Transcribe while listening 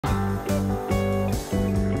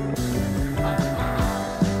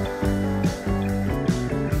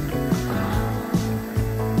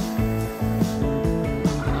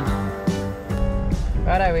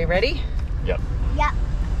So we ready? Yep. Yep.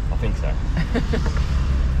 I think so.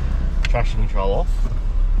 Traction control off.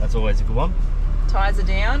 That's always a good one. Tyres are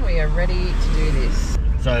down. We are ready to do this.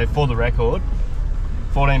 So for the record,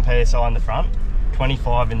 14 PSI in the front,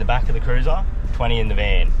 25 in the back of the cruiser, 20 in the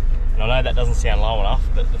van. And I know that doesn't sound low enough,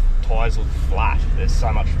 but the tyres look flat. There's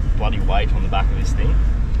so much bloody weight on the back of this thing.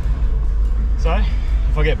 So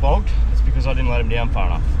if I get bogged, it's because I didn't let them down far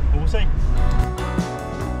enough. But we'll see.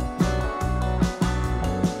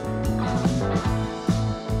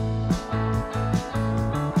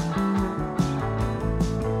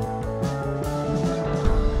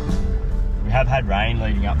 We have had rain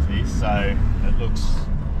leading up to this, so it looks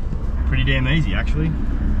pretty damn easy actually.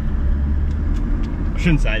 I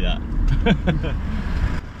shouldn't say that.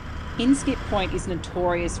 Inskip Point is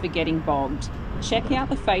notorious for getting bogged. Check out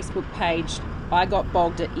the Facebook page I Got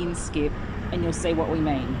Bogged at Inskip and you'll see what we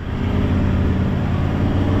mean.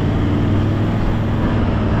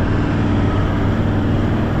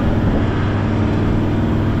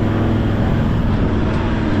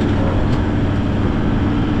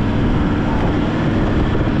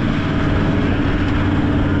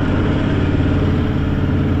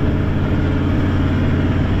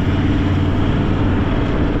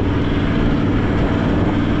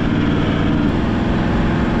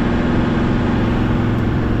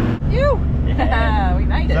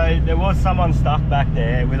 Someone stuck back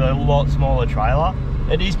there with a lot smaller trailer.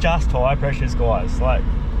 It is just tyre pressures, guys. Like,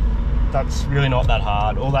 that's really not that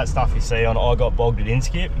hard. All that stuff you see on I Got Bogged at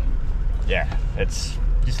Inskip, yeah, it's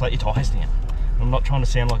just let your tyres down. I'm not trying to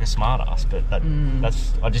sound like a smart ass, but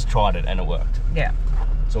that's I just tried it and it worked. Yeah,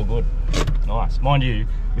 it's all good. Nice. Mind you,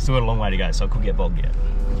 we still got a long way to go, so I could get bogged yet.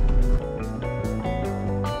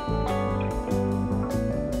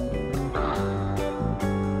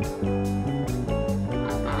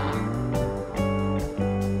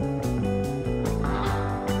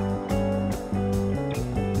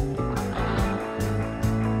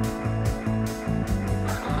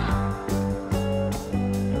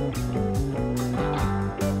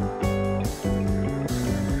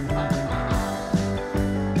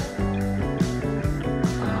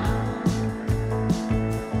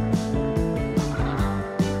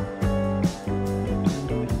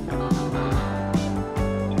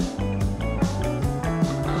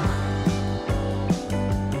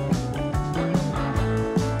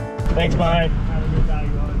 Thanks, mate. Have a good day,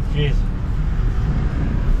 guys. Cheers.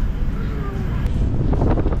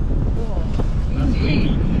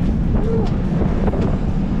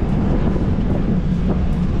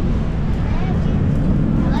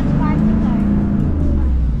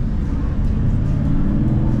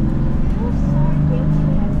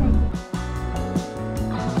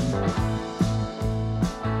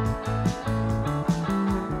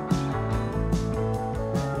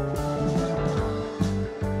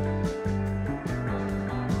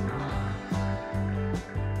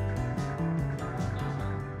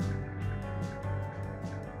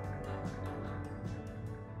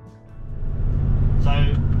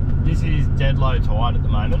 This is dead low tide at the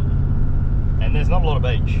moment, and there's not a lot of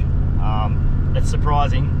beach. It's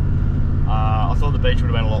surprising. I thought the beach would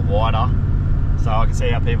have been a lot wider, so I can see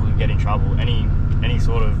how people can get in trouble. Any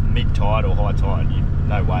sort of mid tide or high tide,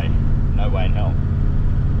 no way in hell.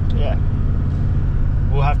 Yeah,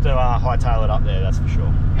 we'll have to hightail it up there, that's for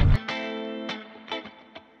sure.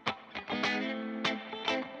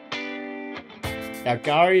 Our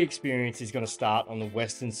GARI experience is going to start on the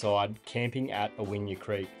western side, camping at Awinya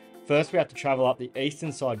Creek. First we have to travel up the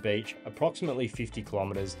eastern side beach, approximately 50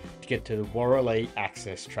 kilometres, to get to the Warralee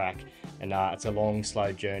access track, and it's a long,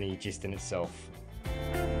 slow journey just in itself.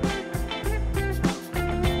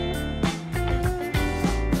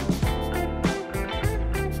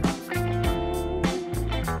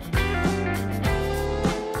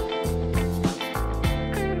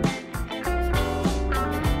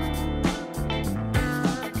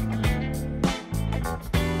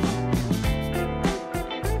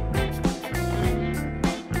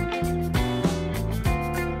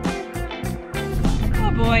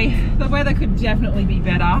 Boy, the weather could definitely be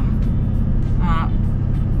better.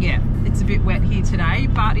 Yeah, it's a bit wet here today,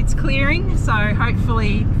 but it's clearing, so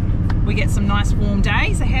hopefully we get some nice warm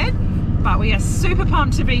days ahead. But we are super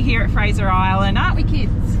pumped to be here at Fraser Island, aren't we,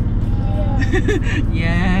 kids?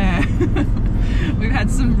 Yeah. We've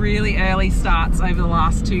had some really early starts over the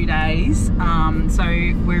last 2 days, so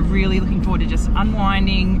we're really looking forward to just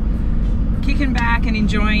unwinding, kicking back and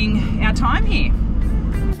enjoying our time here.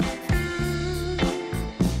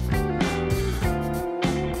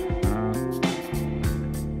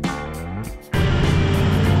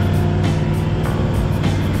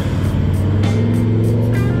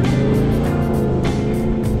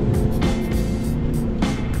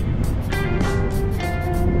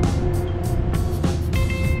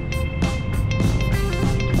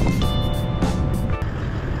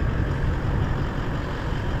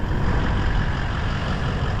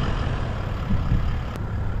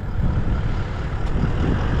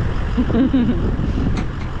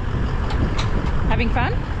 Having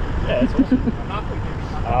fun? Yeah, it's awesome.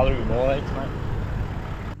 A little bit more, thanks, mate.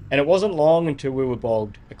 And it wasn't long until we were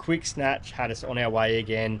bogged. A quick snatch had us on our way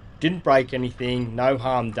again. Didn't break anything, no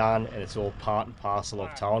harm done, and it's all part and parcel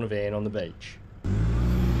of towing a van on the beach.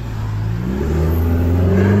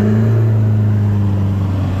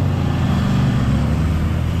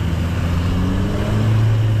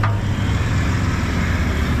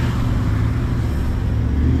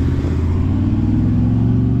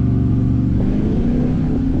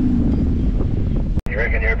 You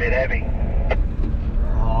reckon you're a bit heavy?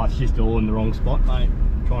 Oh, it's just all in the wrong spot, mate.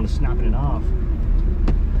 Trying to snap it in half.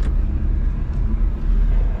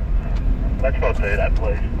 Let's not do that,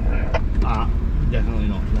 please. Definitely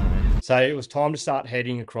not, no. So it was time to start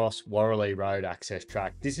heading across Warralea Road access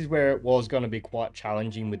track. This is where it was going to be quite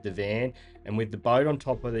challenging with the van, and with the boat on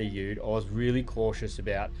top of the ute, I was really cautious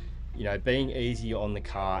about, you know, being easy on the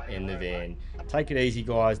car and the van. Take it easy,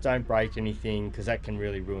 guys, don't break anything, because that can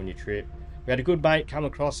really ruin your trip. We had a good mate come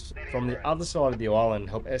across from the other side of the island,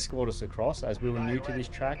 help escort us across, as we were new to this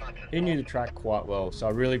track. He knew the track quite well, so I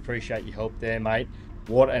really appreciate your help there, mate.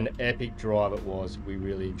 What an epic drive it was. We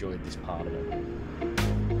really enjoyed this part of it.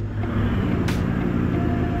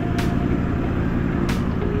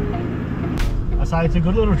 I say it's a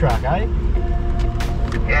good little track, eh?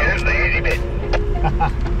 Yeah, this is the easy bit.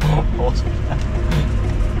 Awesome.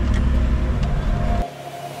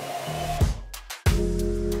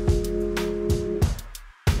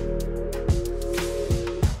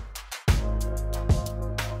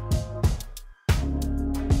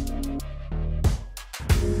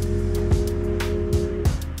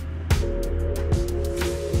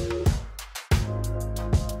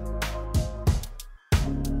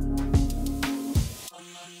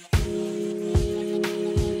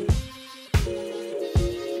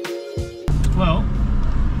 Well,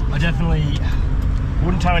 I definitely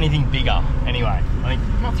wouldn't tow anything bigger anyway. I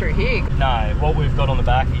think Not through here. no, what we've got on the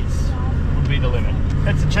back would be the limit.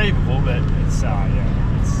 It's achievable, but it's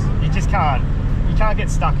you just can't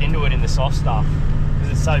get stuck into it in the soft stuff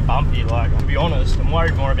because it's so bumpy. Like, to be honest, I'm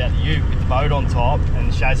worried more about the ute with the boat on top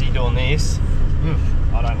and the chassis doing this. Oof,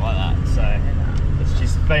 I don't like that. So it's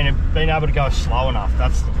just being able to go slow enough.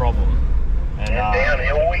 That's the problem. And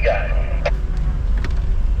Downhill we go.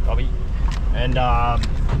 Robbie. And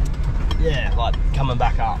yeah, like coming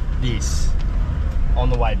back up this on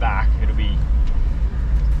the way back, it'll be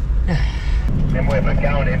And we're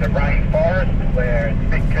going into rainforest where it's a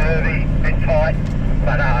bit curvy, a bit tight,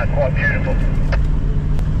 but quite beautiful.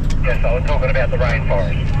 Yes, I was talking about the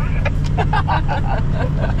rainforest.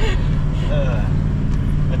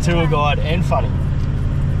 a tour guide and funny.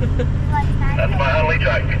 That's my only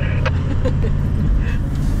joke.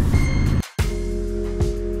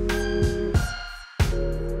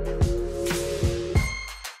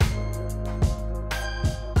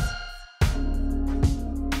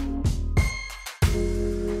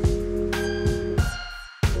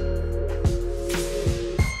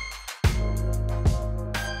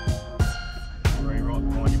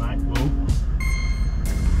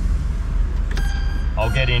 I'll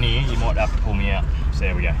get in here, you might have to pull me out. So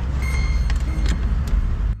there we go.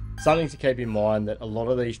 Something to keep in mind that a lot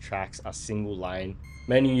of these tracks are single lane,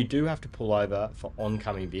 meaning you do have to pull over for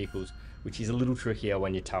oncoming vehicles, which is a little trickier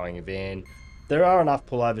when you're towing a van. There are enough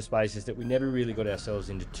pullover spaces that we never really got ourselves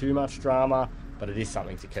into too much drama, but it is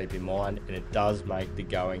something to keep in mind, and it does make the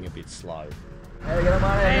going a bit slow.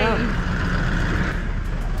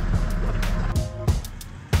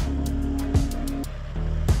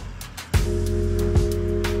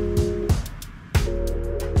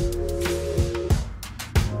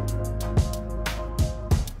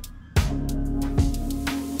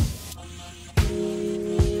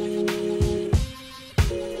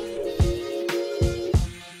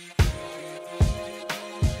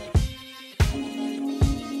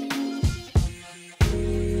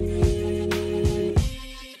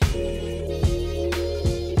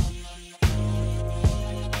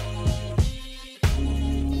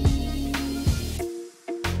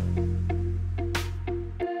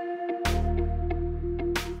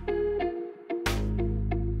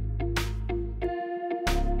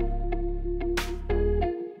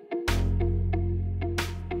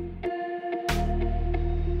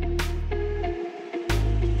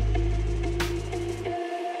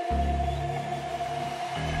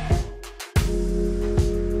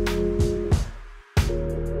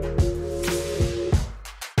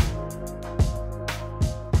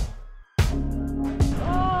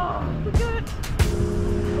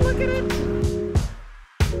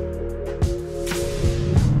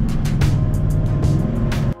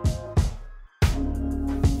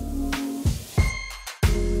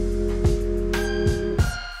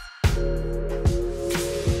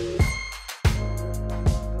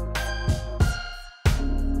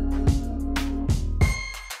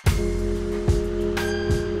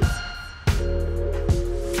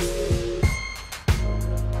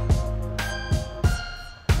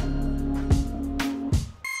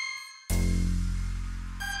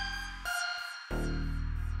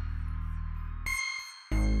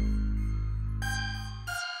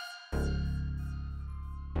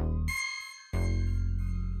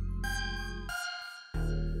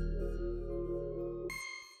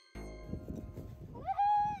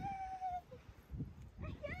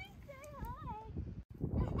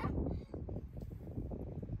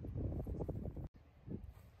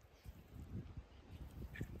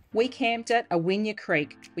 We camped at Awinya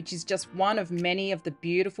Creek, which is just one of many of the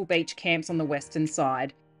beautiful beach camps on the western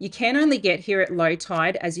side. You can only get here at low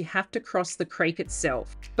tide as you have to cross the creek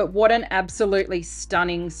itself. But what an absolutely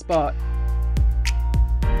stunning spot.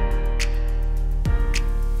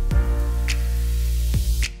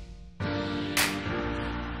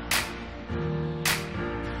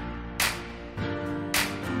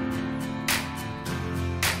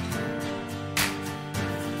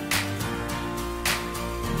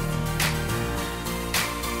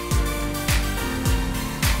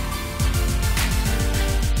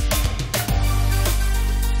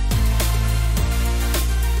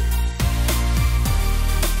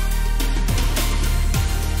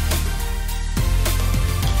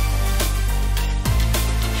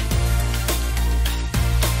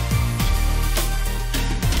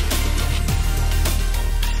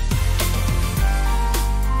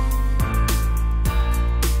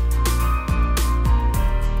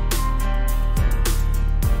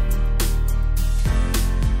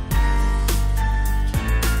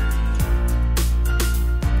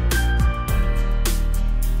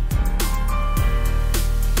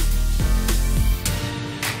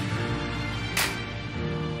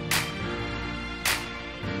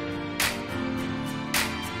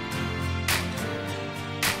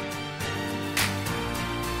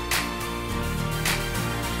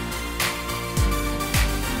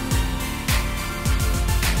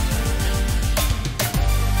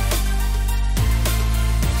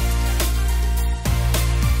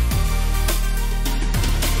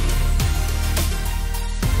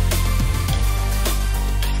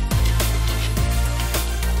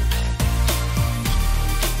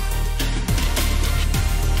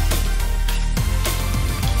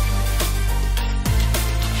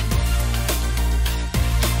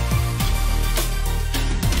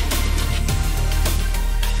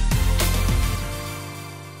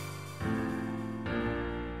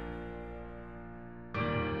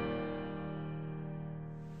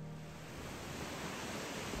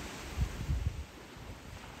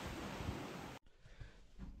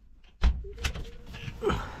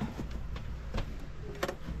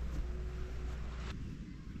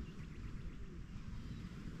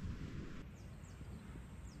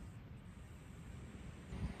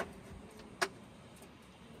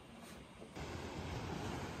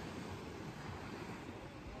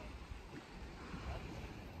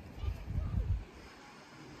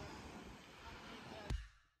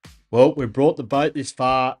 Well, we brought the boat this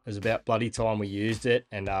far. It was about bloody time we used it,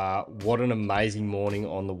 and what an amazing morning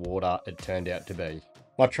on the water it turned out to be.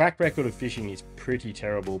 My track record of fishing is pretty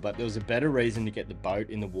terrible, but there was a better reason to get the boat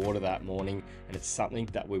in the water that morning, and it's something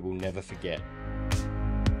that we will never forget.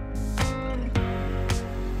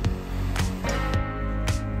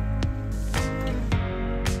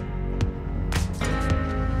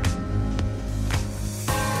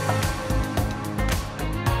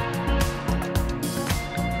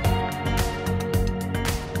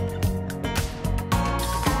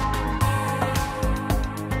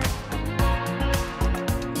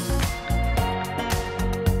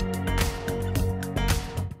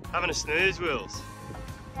 Having a snooze, Wills?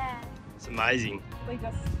 Yeah. It's amazing. We're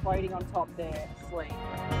just floating on top there, asleep.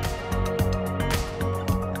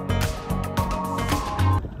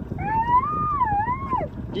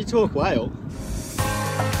 You talk whale?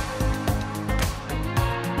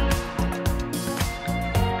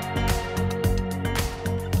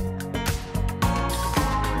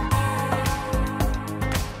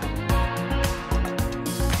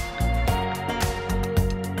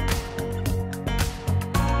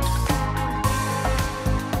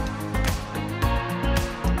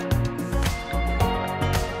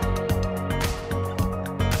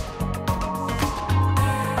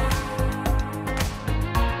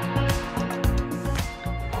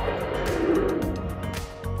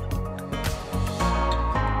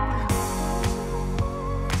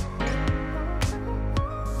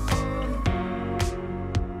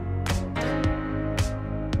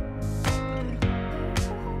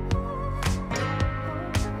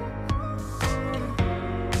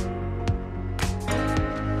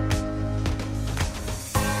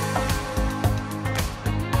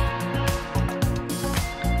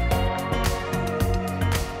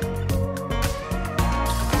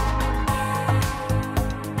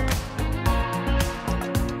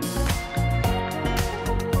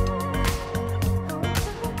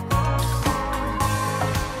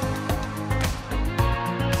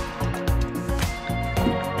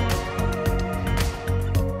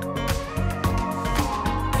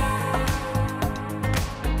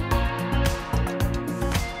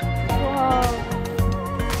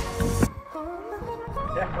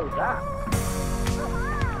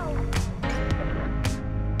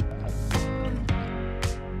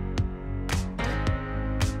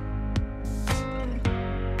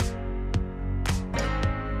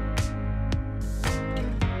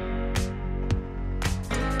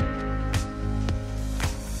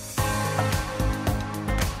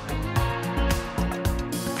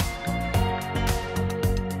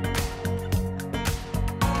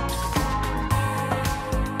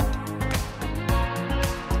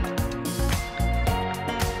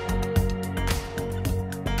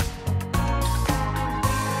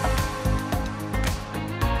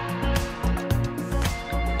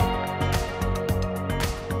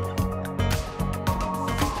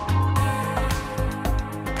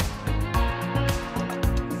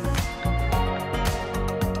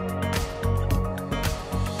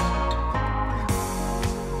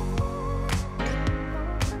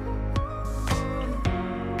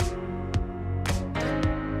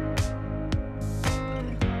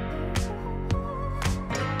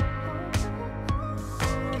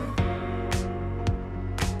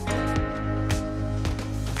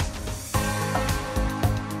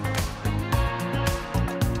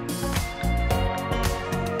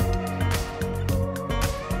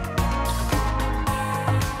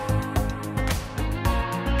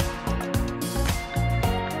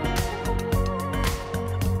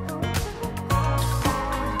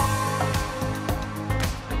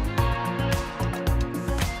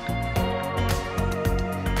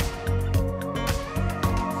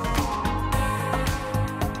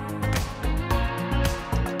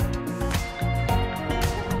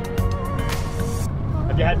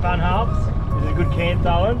 You had fun, Harps? Is it a good camp,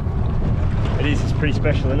 Darwin? It is, it's pretty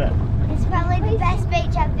special, isn't it? It's probably the best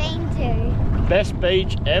beach I've been to. Best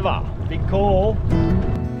beach ever. Big call.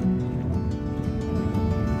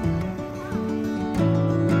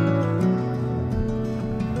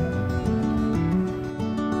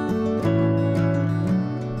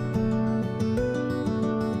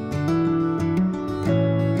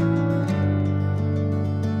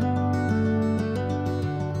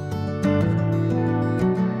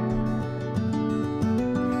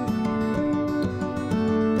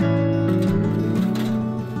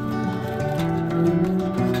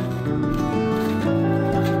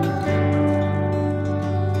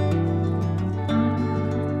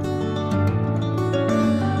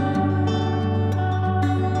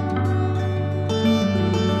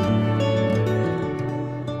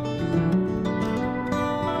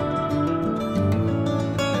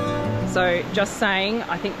 So just saying,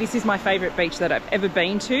 I think this is my favourite beach that I've ever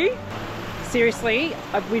been to. Seriously,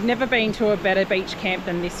 we've never been to a better beach camp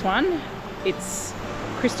than this one. It's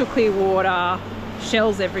crystal clear water,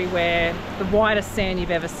 shells everywhere, the whitest sand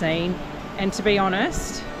you've ever seen. And to be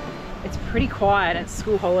honest, it's pretty quiet. It's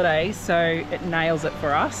school holidays, so it nails it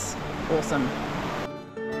for us. Awesome.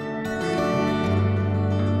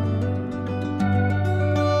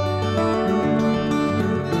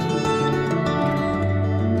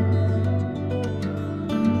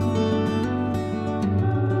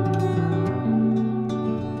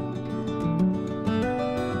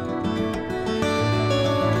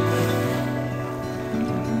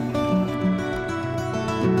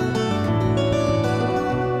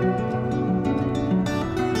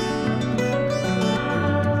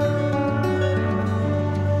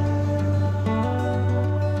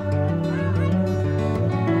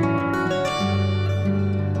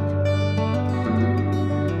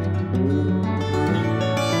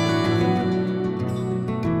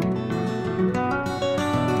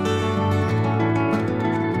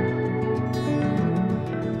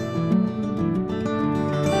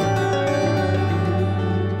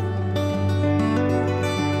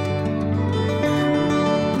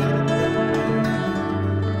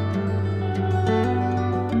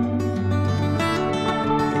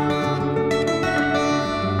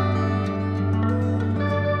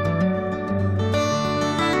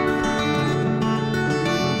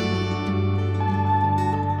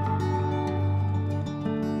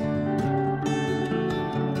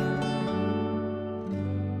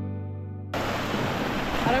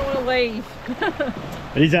 I don't want to leave.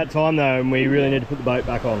 It is that time though, and we really need to put the boat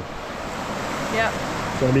back on. Yep.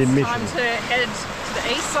 It's going to be a mission. Time to head to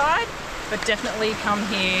the east side, but definitely come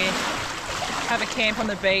here, have a camp on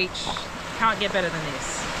the beach. Can't get better than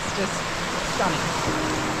this. It's just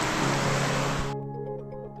stunning.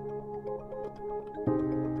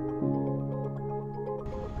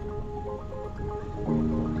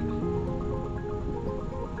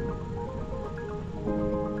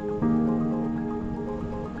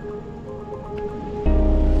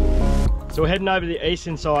 So we're heading over the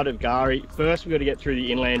eastern side of GARI. First we've got to get through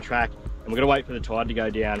the inland track and we've got to wait for the tide to go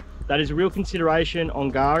down. That is a real consideration on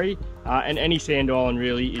GARI and any sand island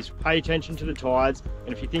really, is pay attention to the tides,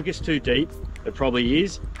 and if you think it's too deep, it probably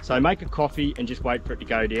is. So make a coffee and just wait for it to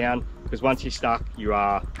go down, because once you're stuck,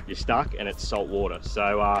 you're stuck and it's salt water.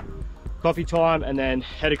 So coffee time and then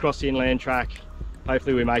head across the inland track.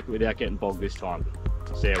 Hopefully we make it without getting bogged this time.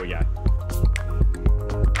 See how we go.